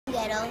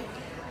ghetto.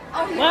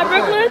 What,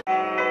 Brooklyn?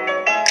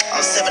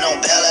 I'm sipping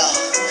on Bella,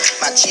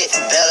 my chick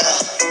from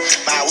Bella,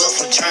 my will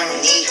from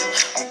Germany.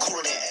 I'm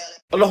cooler than Alia.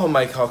 Aloha,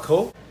 my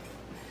kako.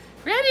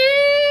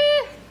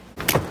 Ready?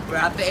 We're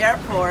at the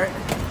airport.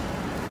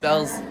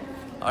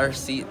 Our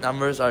seat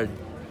numbers are,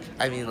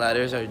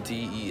 letters are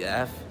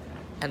D-E-F,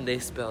 and they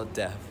spell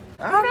deaf.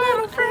 I'm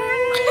not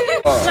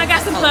afraid. So I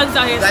got some plugs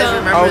out here, You guys so.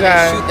 remember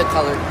they shoot the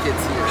colored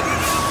kids here.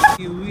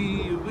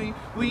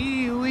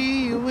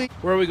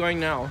 Where are we going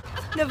now?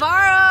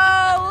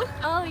 Navarro!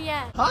 Oh,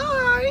 yeah.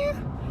 Hi.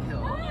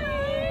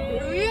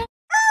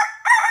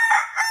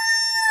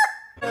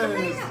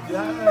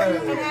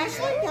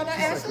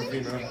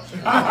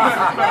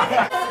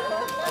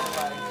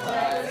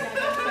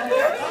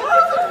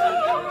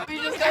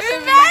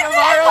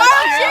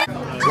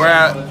 We're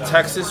at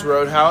Texas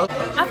Roadhouse.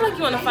 I feel like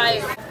you want to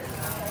fight.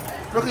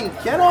 Brooklyn,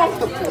 get off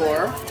the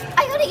floor.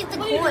 I gotta get the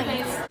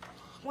coins.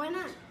 Why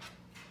not?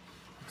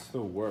 It's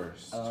the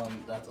worst.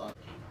 That's on.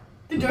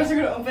 The doors are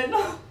gonna open.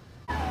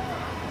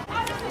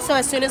 So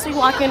as soon as we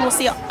walk in, we'll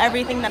see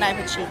everything that I've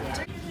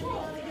achieved.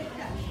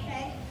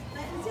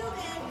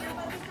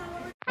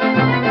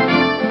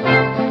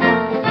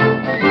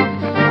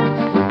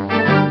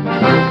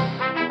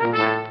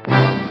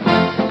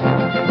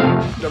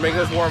 They're making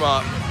us warm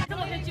up.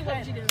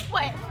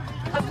 What?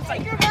 I'm just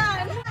like, you're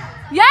done.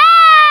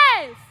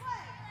 Yes!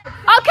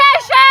 Okay,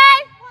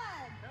 Shay!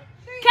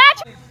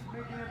 Catch!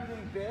 Making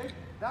everything big?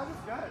 That was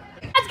good.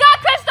 Let's go,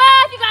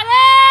 Christophe! You got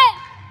it!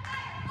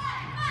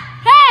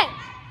 Hey!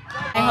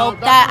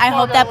 I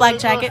hope that black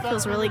jacket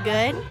feels really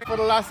good. For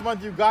the last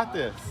month, you got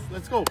this.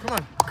 Let's go. Come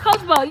on.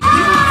 Coach Ball. Let's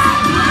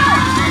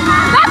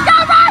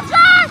go,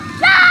 Roger!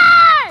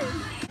 Yes!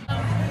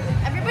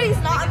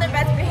 Everybody's not on their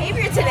best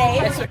behavior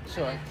today.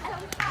 Sure.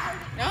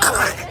 No,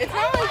 it's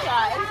not like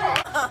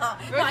that.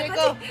 Roger,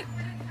 go.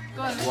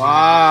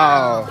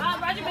 Wow.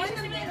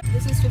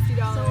 This is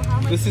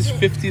 $50. This is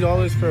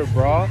 $50 for a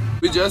bra.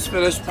 We just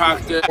finished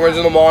practice. We're in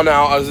the mall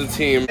now as a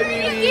team.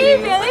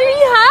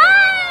 Hi!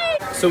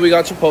 So we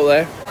got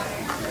Chipotle.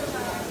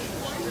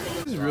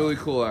 This is really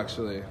cool,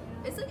 actually.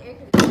 It's like air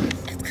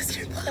conditioning. It's because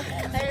you're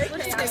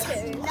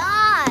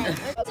black.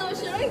 So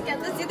should I get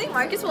this? Do you think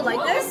Marcus will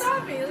like this?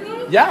 Not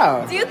really.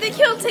 Yeah. Do you think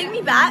he'll take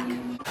me back?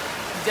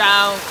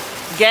 Don't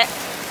get.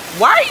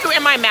 Why are you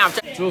in my mouth?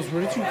 Jules,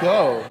 where did you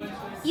go?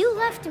 You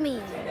left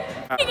me.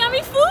 He got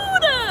me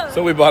food!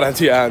 So we bought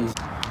Auntie Anne's.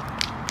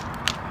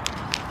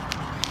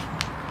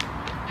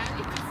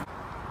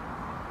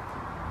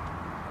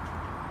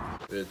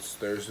 It's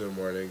Thursday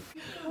morning.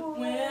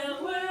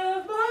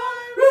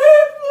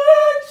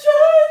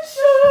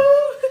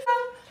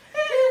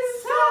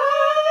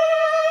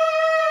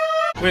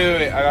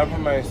 Wait, I gotta put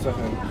my stuff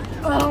in.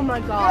 Oh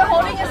my god. You're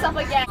holding yourself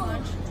again.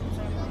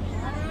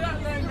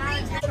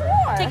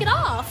 Sure. Take it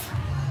off.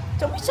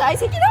 Don't be shy,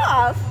 take it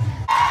off.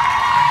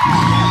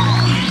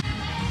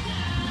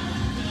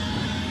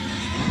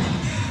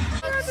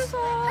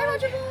 Hi,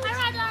 Roger.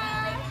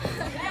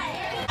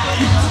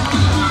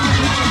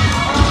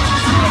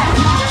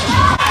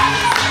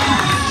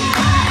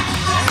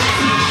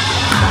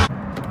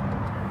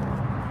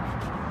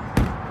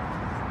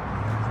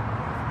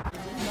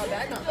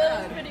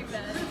 Pretty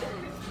bad.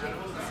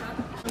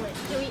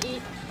 Can we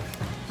eat?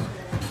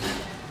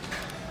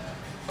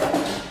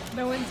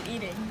 No one's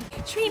eating.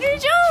 Trader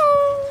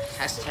Joe's.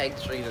 Hashtag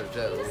Trader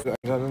Joe's. I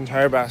got an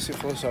entire basket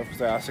full of stuff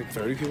because I asked like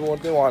 30 people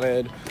what they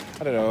wanted.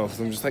 I don't know, because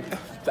I'm just like,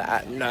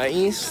 that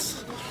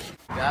nice.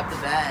 Grab the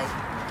bag.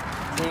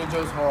 Trader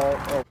Joe's Hall.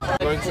 Oh,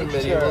 we're going to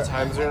Medieval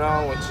Times right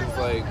now, which is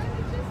like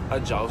a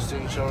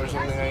jousting show or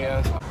something, I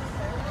guess.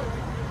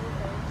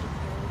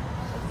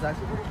 It's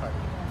actually pretty fun.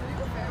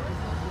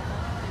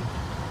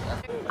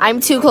 I'm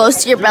too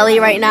close to your belly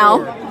right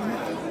now.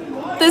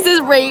 This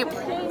is rape.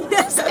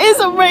 This is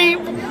a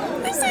rape.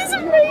 This is a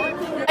rape.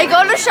 I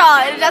go to Shaw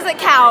and it doesn't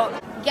count.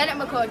 Get it,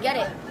 McCoy, get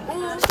it.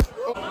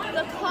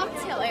 The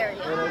cocktail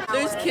area.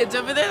 There's kids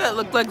over there that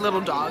look like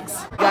little dogs.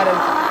 We got.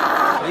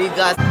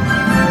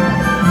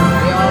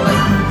 They all like.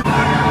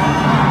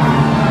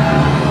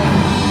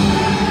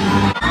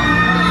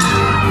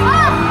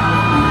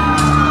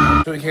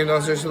 So we came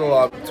downstairs to the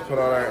lobby to put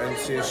on our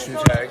NCA shoe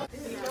tag.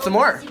 Some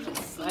more.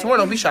 Some more,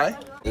 don't be shy.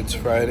 It's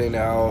Friday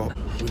now.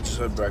 We just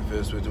had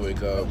breakfast. We had to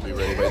wake up, be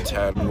ready by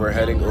 10. We're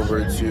heading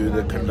over to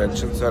the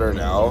convention center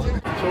now.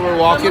 So we're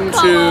walking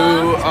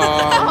to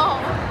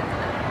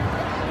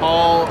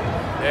Hall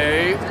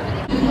A.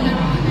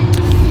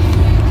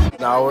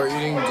 Now we're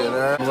eating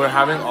dinner. We're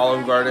having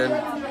Olive Garden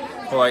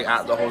for like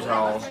at the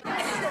hotel.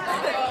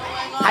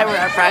 Hi, we're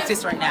at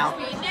practice right now.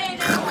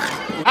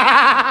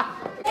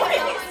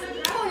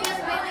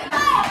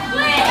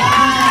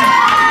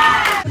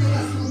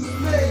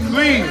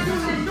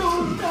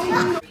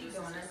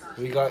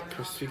 We got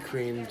Krispy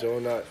Kreme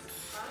donuts.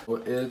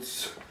 Well,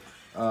 it's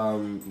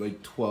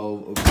like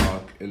 12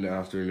 o'clock in the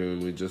afternoon.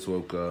 We just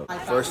woke up.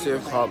 First day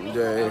of comp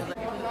day.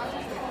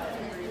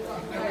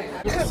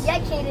 Yeah,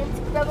 Caydence.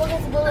 Rebel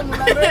gets bullied,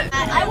 remember?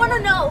 I want to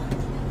know.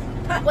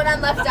 when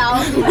I'm left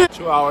out.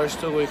 2 hours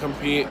till we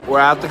compete. We're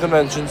at the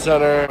convention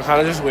center. We're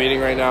kind of just waiting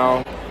right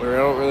now. We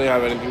don't really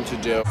have anything to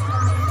do.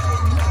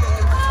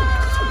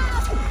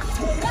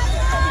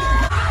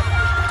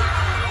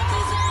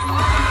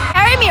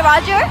 Carry me,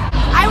 Roger.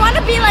 I want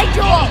to be like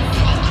Jules.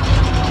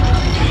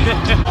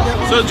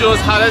 So Jules,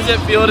 how does it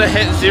feel to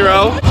hit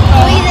 0? We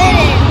did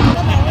it.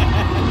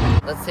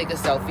 Let's take a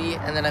selfie,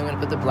 and then I'm gonna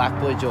put the Black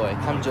Boy Joy.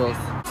 Come, Jules.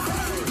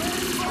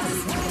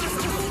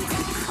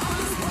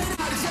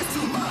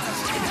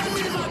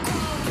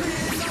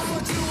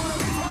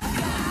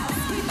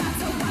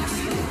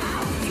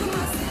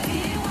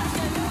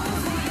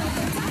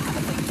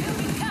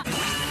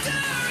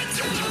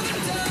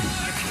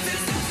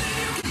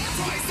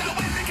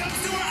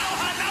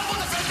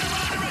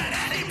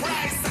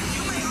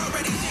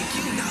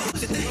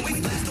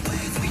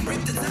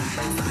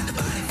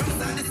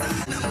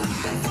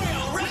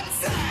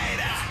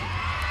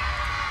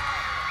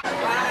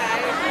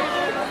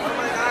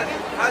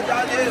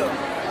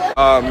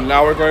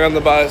 Now we're going on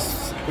the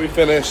bus. We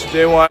finished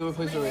day 1. We're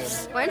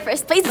in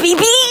first place,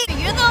 BB.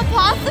 You're the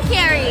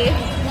apothecary.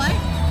 What?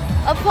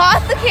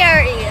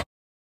 Apothecary.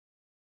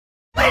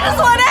 I just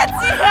want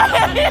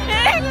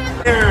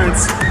NCA.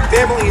 Parents,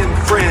 family, and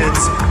friends,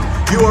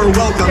 you are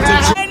welcome to.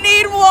 I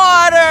need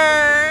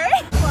water.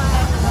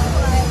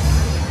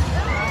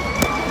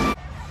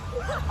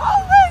 Oh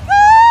my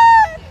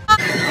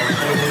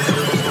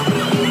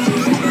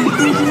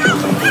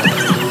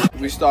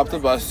God! We stopped the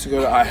bus to go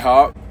to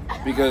IHOP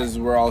because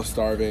we're all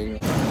starving.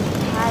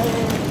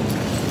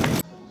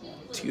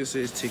 TSA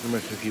is taking my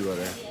cookie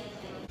butter.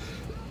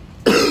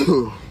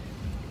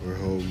 We're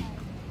home.